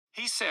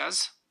He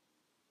says,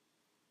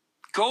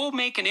 go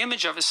make an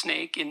image of a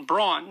snake in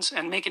bronze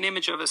and make an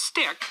image of a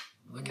stick,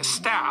 like a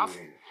staff,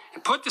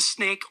 and put the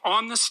snake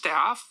on the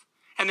staff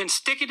and then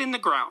stick it in the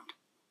ground.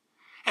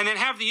 And then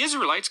have the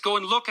Israelites go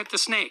and look at the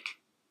snake.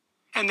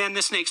 And then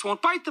the snakes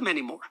won't bite them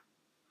anymore.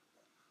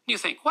 You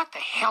think, what the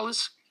hell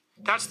is...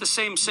 That's the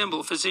same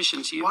symbol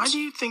physicians use. Why do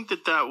you think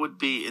that that would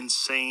be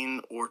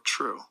insane or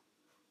true?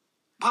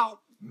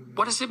 Well,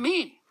 what does it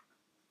mean?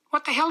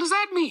 What the hell does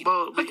that mean?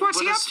 Well, like,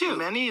 what's he up to?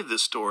 Many of the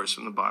stories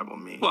from the Bible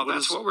mean. Well,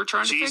 that's what we're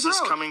trying to figure out.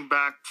 Jesus coming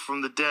back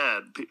from the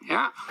dead.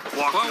 Yeah.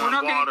 Walking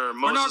on water.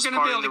 Moses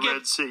parting the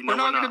Red Sea. We're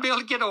not going to be able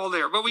to get all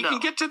there, but we can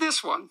get to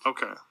this one.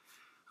 Okay.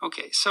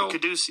 Okay, so...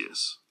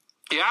 Caduceus.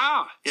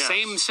 Yeah, yes.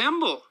 Same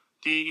symbol.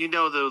 Do you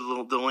know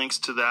the links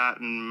to that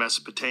in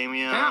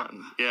Mesopotamia?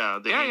 Yeah.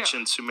 And, the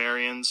ancient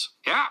Sumerians.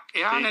 Yeah,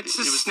 and it's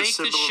a snake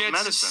that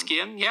sheds its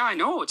skin. Yeah, I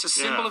know. It's a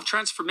symbol of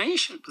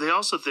transformation. They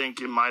also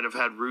think it might have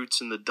had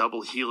roots in the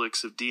double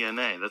helix of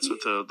DNA. That's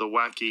what the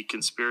wacky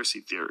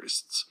conspiracy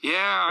theorists.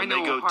 Yeah, I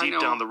know. They go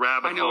deep down the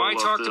rabbit hole. I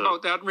talked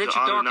about that.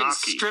 Richard Dawkins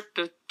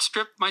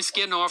stripped my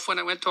skin off when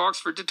I went to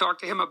Oxford to talk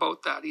to him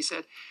about that. He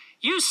said,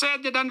 you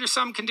said that under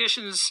some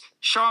conditions,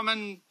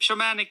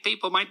 shamanic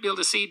people might be able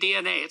to see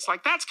DNA. It's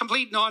like, that's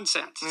complete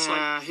nonsense.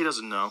 It's he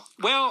doesn't know.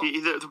 Well,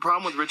 the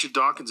problem with Richard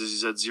Dawkins is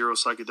he's had zero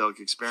psychedelic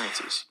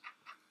experiences.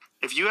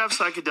 If you have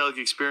psychedelic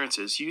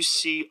experiences, you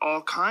see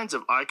all kinds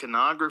of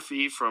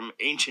iconography from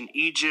ancient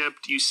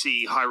Egypt. You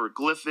see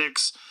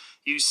hieroglyphics.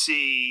 You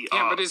see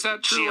but is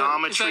that true?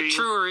 Geometry. Is that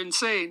true or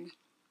insane?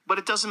 But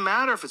it doesn't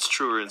matter if it's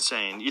true or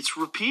insane. It's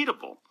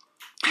repeatable.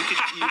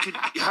 You could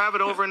have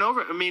it over and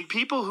over. I mean,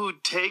 people who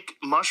take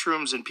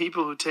mushrooms and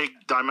people who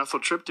take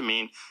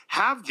dimethyltryptamine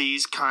have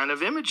these kind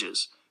of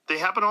images. They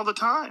happen all the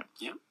time.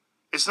 Yeah.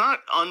 It's not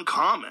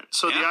uncommon.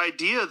 So the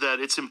idea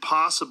that it's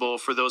impossible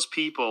for those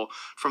people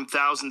from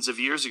thousands of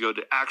years ago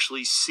to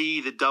actually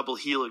see the double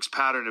helix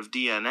pattern of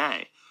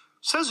DNA,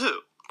 says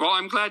who? Well,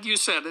 I'm glad you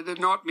said it and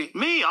not me.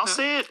 Me, I'll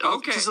say it.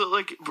 Okay. Because,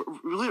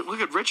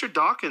 look at Richard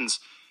Dawkins.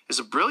 Is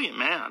a brilliant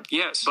man.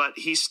 Yes. But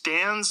he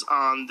stands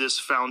on this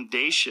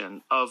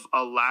foundation of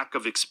a lack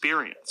of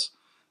experience,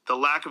 the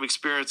lack of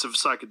experience of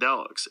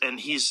psychedelics.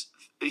 And he's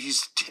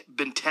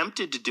been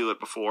tempted to do it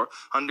before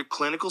under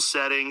clinical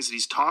settings.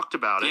 He's talked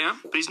about it,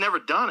 but he's never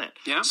done it.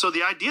 Yeah. So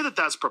the idea that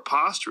that's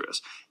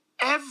preposterous,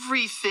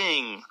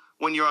 everything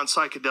when you're on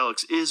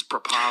psychedelics is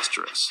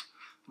preposterous,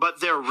 but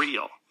they're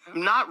real.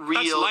 Not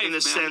real in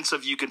the sense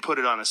of you can put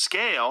it on a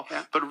scale,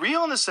 but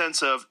real in the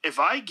sense of if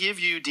I give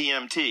you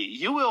DMT,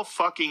 you will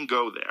fucking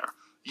go there.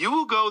 You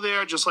will go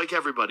there just like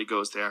everybody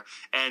goes there.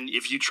 And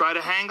if you try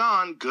to hang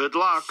on, good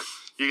luck.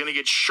 You're going to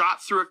get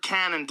shot through a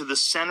cannon to the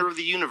center of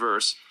the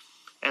universe.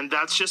 And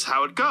that's just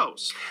how it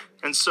goes.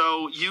 And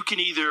so you can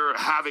either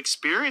have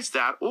experienced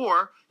that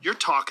or you're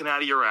talking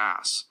out of your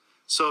ass.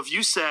 So if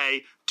you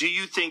say, do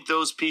you think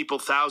those people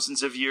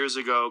thousands of years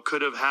ago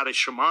could have had a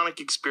shamanic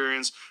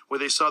experience where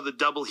they saw the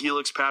double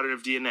helix pattern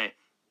of DNA?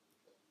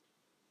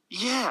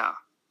 Yeah.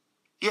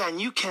 Yeah, and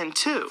you can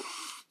too.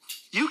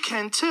 You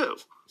can too.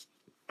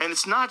 And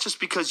it's not just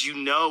because you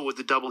know what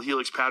the double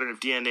helix pattern of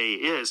DNA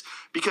is,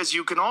 because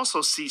you can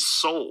also see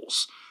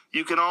souls.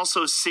 You can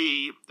also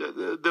see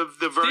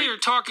the very You're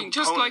talking components.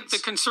 Just like the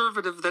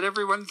conservative that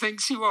everyone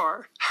thinks you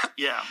are.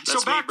 Yeah, that's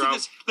so back me, bro. to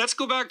this. Let's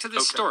go back to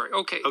this story.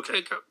 Okay.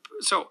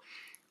 So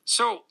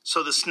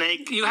the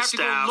snake. You have to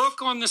go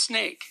look on the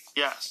snake.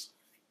 Yes.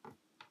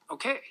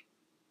 Okay.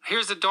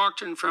 Here's a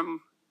doctrine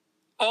from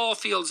all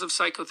fields of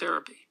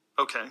psychotherapy.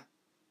 Okay.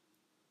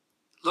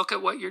 Look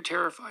at what you're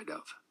terrified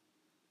of,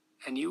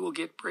 and you will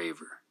get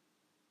braver.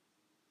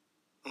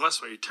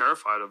 Unless what you're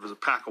terrified of is a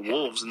pack of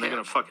wolves and they're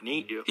going to fucking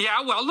eat you.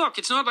 Yeah, well, look,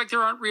 it's not like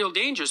there aren't real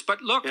dangers.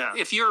 But look,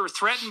 if you're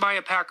threatened by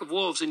a pack of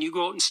wolves and you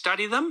go out and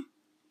study them,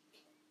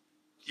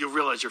 you'll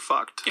realize you're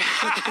fucked.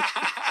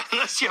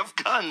 Unless you have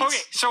guns. Okay,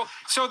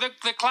 so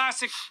the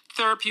classic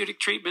therapeutic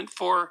treatment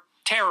for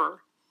terror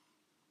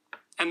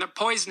and the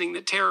poisoning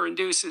that terror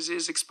induces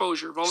is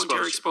exposure,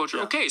 voluntary exposure.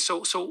 Yeah. Okay,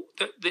 so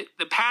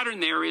the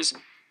pattern there is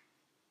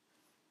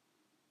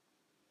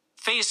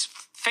face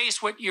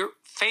what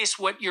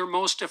you're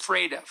most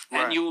afraid of,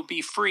 and you will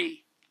be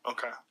free.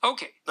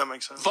 Okay. That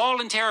makes sense.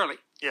 Voluntarily.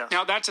 Yeah.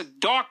 Now that's a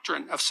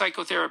doctrine of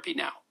psychotherapy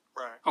now.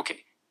 Right.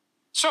 Okay.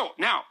 So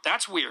now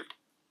that's weird.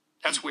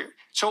 That's weird.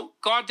 So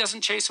God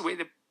doesn't chase away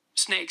the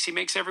snakes. He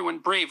makes everyone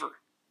braver.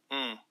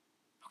 Okay,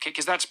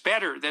 because that's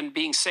better than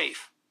being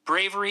safe.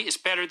 Bravery is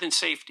better than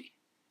safety.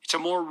 It's a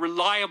more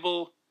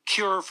reliable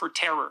cure for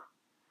terror.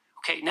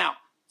 Okay, now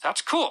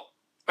that's cool.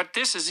 But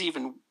this is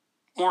even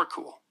more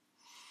cool.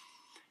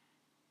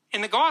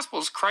 In the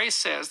Gospels,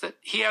 Christ says that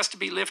he has to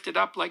be lifted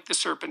up like the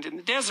serpent in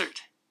the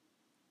desert.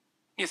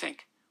 You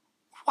think,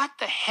 what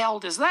the hell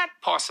does that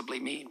possibly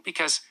mean?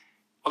 Because,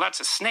 well, that's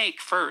a snake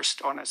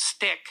first on a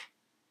stick.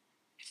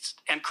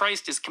 And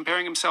Christ is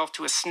comparing himself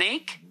to a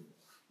snake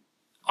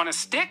on a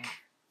stick?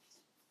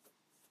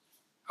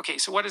 Okay,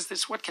 so what is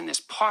this? What can this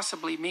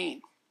possibly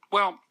mean?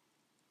 Well,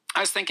 I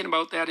was thinking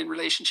about that in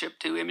relationship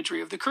to imagery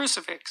of the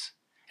crucifix.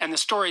 and the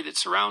story that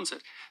surrounds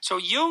it. So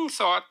Jung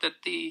thought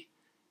that the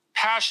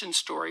Passion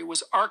story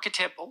was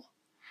archetypal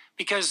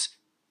because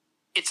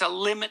it's a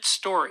limit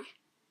story,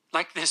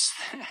 like this,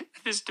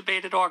 this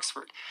debate at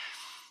Oxford.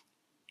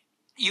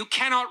 You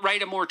cannot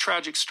write a more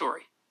tragic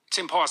story. It's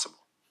impossible,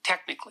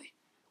 technically.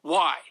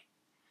 Why?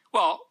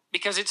 Well,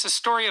 because it's a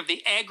story of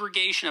the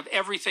aggregation of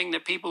everything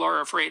that people are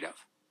afraid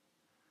of.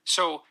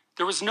 So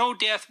there was no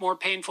death more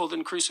painful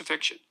than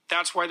crucifixion.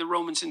 That's why the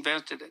Romans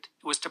invented it.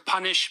 It was to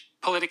punish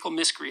political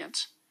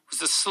miscreants. It was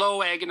the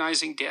slow,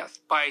 agonizing death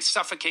by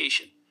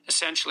suffocation,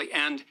 essentially,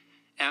 and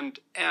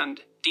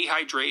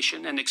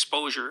dehydration and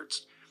exposure.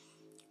 It's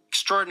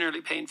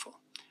extraordinarily painful.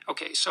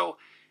 Okay, so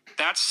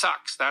that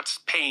sucks. That's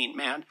pain,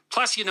 man.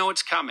 Plus, you know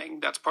it's coming.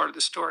 That's part of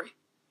the story.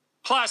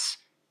 Plus,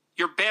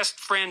 your best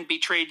friend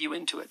betrayed you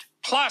into it.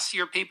 Plus,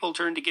 your people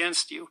turned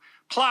against you.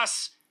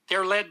 Plus,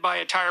 they're led by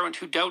a tyrant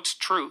who doubts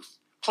truth.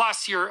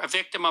 Plus, you're a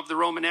victim of the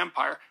Roman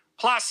Empire.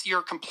 Plus,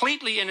 you're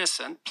completely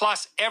innocent.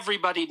 Plus,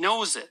 everybody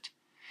knows it.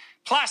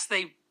 Plus,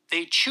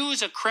 they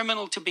choose a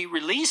criminal to be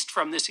released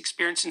from this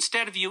experience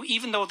instead of you,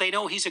 even though they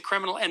know he's a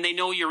criminal and they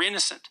know you're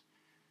innocent.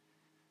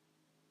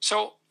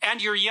 So,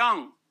 and you're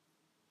young.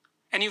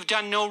 And you've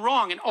done no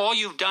wrong. And all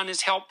you've done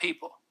is help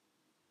people.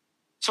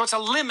 So it's a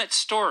limit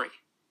story.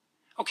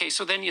 Okay,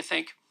 so then you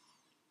think,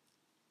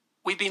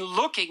 we've been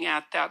looking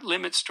at that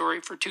limit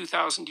story for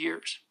 2,000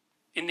 years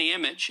in the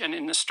image and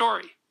in the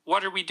story.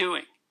 What are we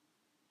doing?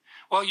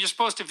 Well, you're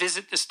supposed to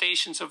visit the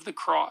stations of the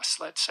cross,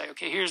 let's say.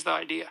 Okay, here's the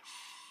idea.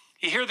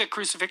 You hear the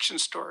crucifixion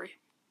story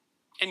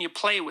and you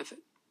play with it.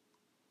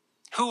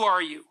 Who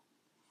are you?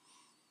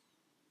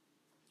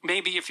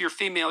 Maybe if you're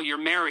female, you're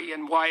Mary.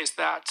 And why is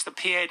that? It's the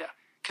Pieta.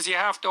 Because you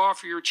have to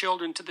offer your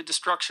children to the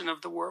destruction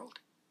of the world.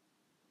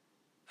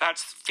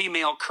 That's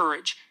female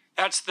courage.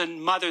 That's the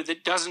mother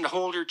that doesn't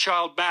hold her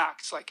child back.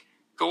 It's like,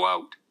 go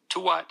out. To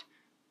what?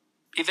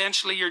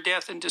 Eventually your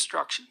death and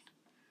destruction.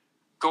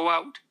 Go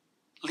out.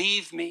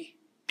 Leave me.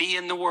 Be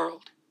in the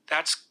world.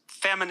 That's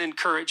feminine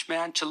courage,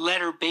 man, to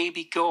let her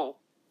baby go.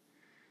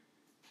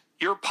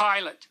 You're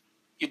Pilate.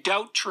 You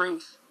doubt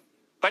truth.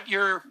 But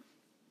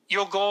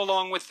you'll go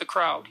along with the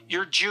crowd.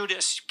 You're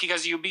Judas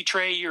because you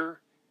betray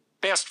your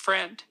best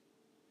friend.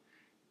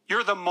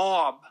 You're the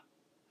mob.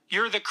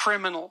 You're the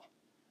criminal.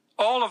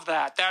 All of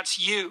that, that's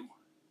you.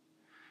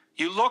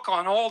 You look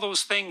on all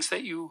those things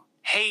that you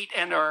hate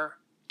and are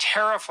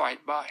terrified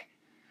by.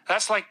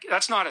 That's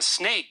not a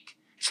snake.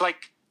 It's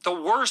like the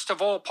worst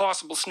of all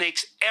possible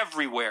snakes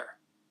everywhere.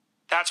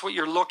 That's what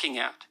you're looking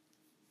at.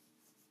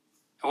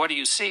 And what do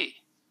you see?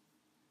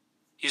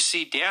 You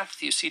see death,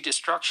 you see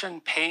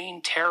destruction,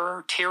 pain,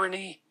 terror,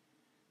 tyranny,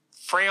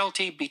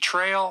 frailty,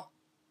 betrayal.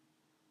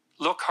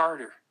 Look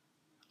harder.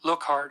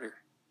 Look harder.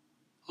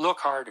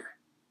 Look harder.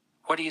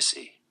 What do you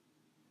see?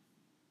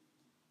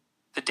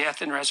 The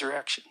death and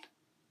resurrection.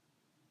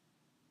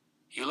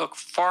 You look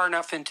far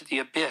enough into the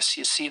abyss,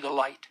 you see the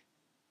light.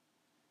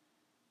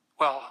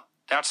 Well,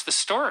 that's the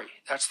story.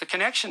 That's the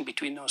connection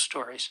between those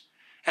stories.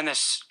 And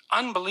this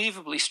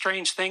unbelievably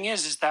strange thing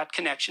is that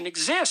connection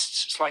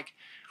exists. It's like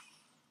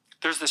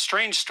there's the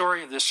strange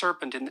story of the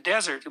serpent in the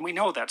desert, and we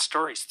know that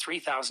story is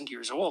 3,000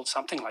 years old,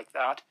 something like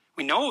that.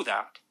 We know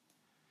that.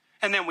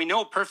 And then we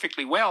know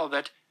perfectly well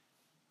that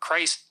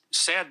Christ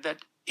said that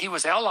he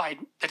was allied,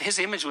 that his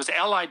image was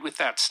allied with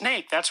that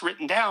snake. That's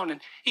written down.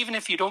 And even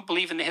if you don't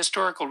believe in the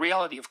historical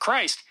reality of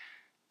Christ,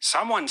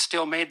 someone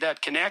still made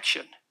that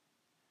connection.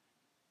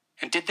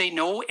 And did they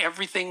know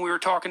everything we were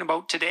talking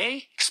about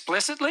today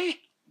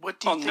explicitly?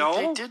 What do you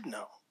think they did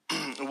know?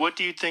 What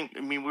do you think?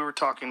 I mean, we were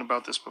talking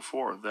about this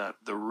before, that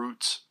the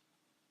roots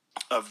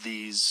of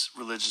these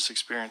religious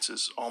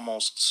experiences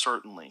almost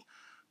certainly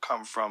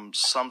come from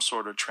some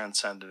sort of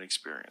transcendent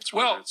experience.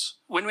 Well,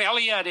 when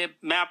Eliade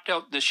mapped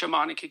out the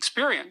shamanic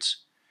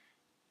experience,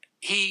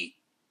 he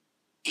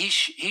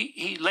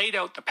laid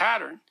out the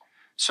pattern.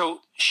 So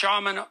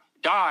shaman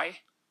die,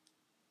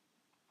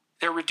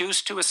 they're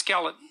reduced to a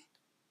skeleton.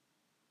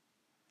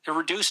 They're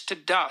reduced to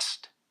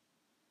dust.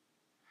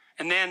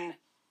 And then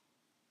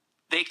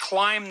they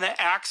climb the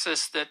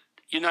axis that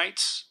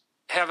unites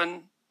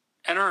heaven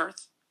and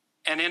earth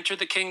and enter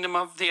the kingdom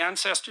of the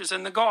ancestors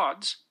and the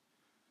gods.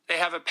 They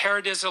have a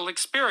paradisal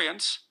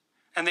experience,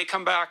 and they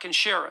come back and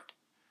share it.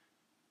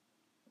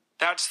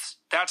 That's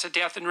a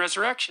death and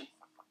resurrection.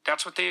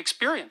 That's what they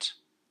experience.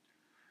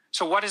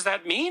 So what does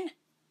that mean?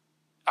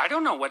 I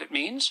don't know what it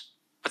means,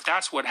 but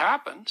that's what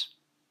happens.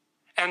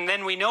 And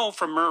then we know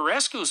from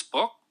Murarescu's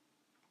book,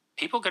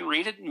 people can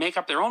read it and make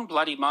up their own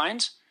bloody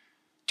minds.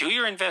 Do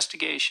your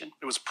investigation.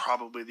 It was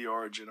probably the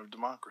origin of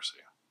democracy.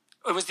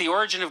 It was the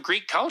origin of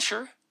Greek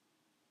culture,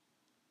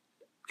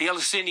 the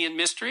Eleusinian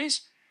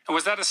mysteries. And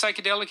was that a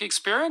psychedelic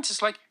experience?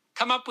 It's like,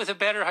 come up with a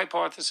better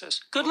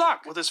hypothesis. Good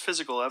luck. Well, there's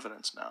physical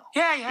evidence now.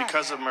 Yeah.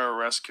 Because of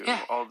Murarescu,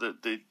 all the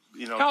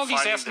all these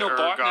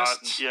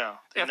ethnobotanists.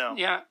 They know.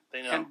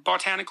 They know. And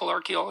botanical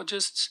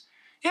archaeologists.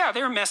 Yeah,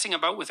 they were messing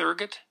about with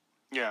ergot.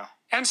 Yeah.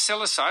 And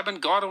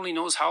psilocybin. God only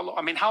knows how long.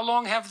 I mean, how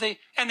long have they?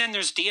 And then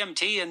there's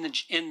DMT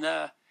in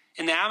the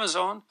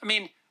Amazon. I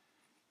mean,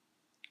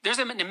 There's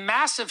a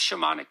massive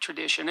shamanic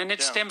tradition, and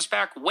it stems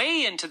back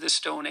way into the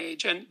Stone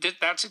Age, and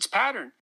that's its pattern.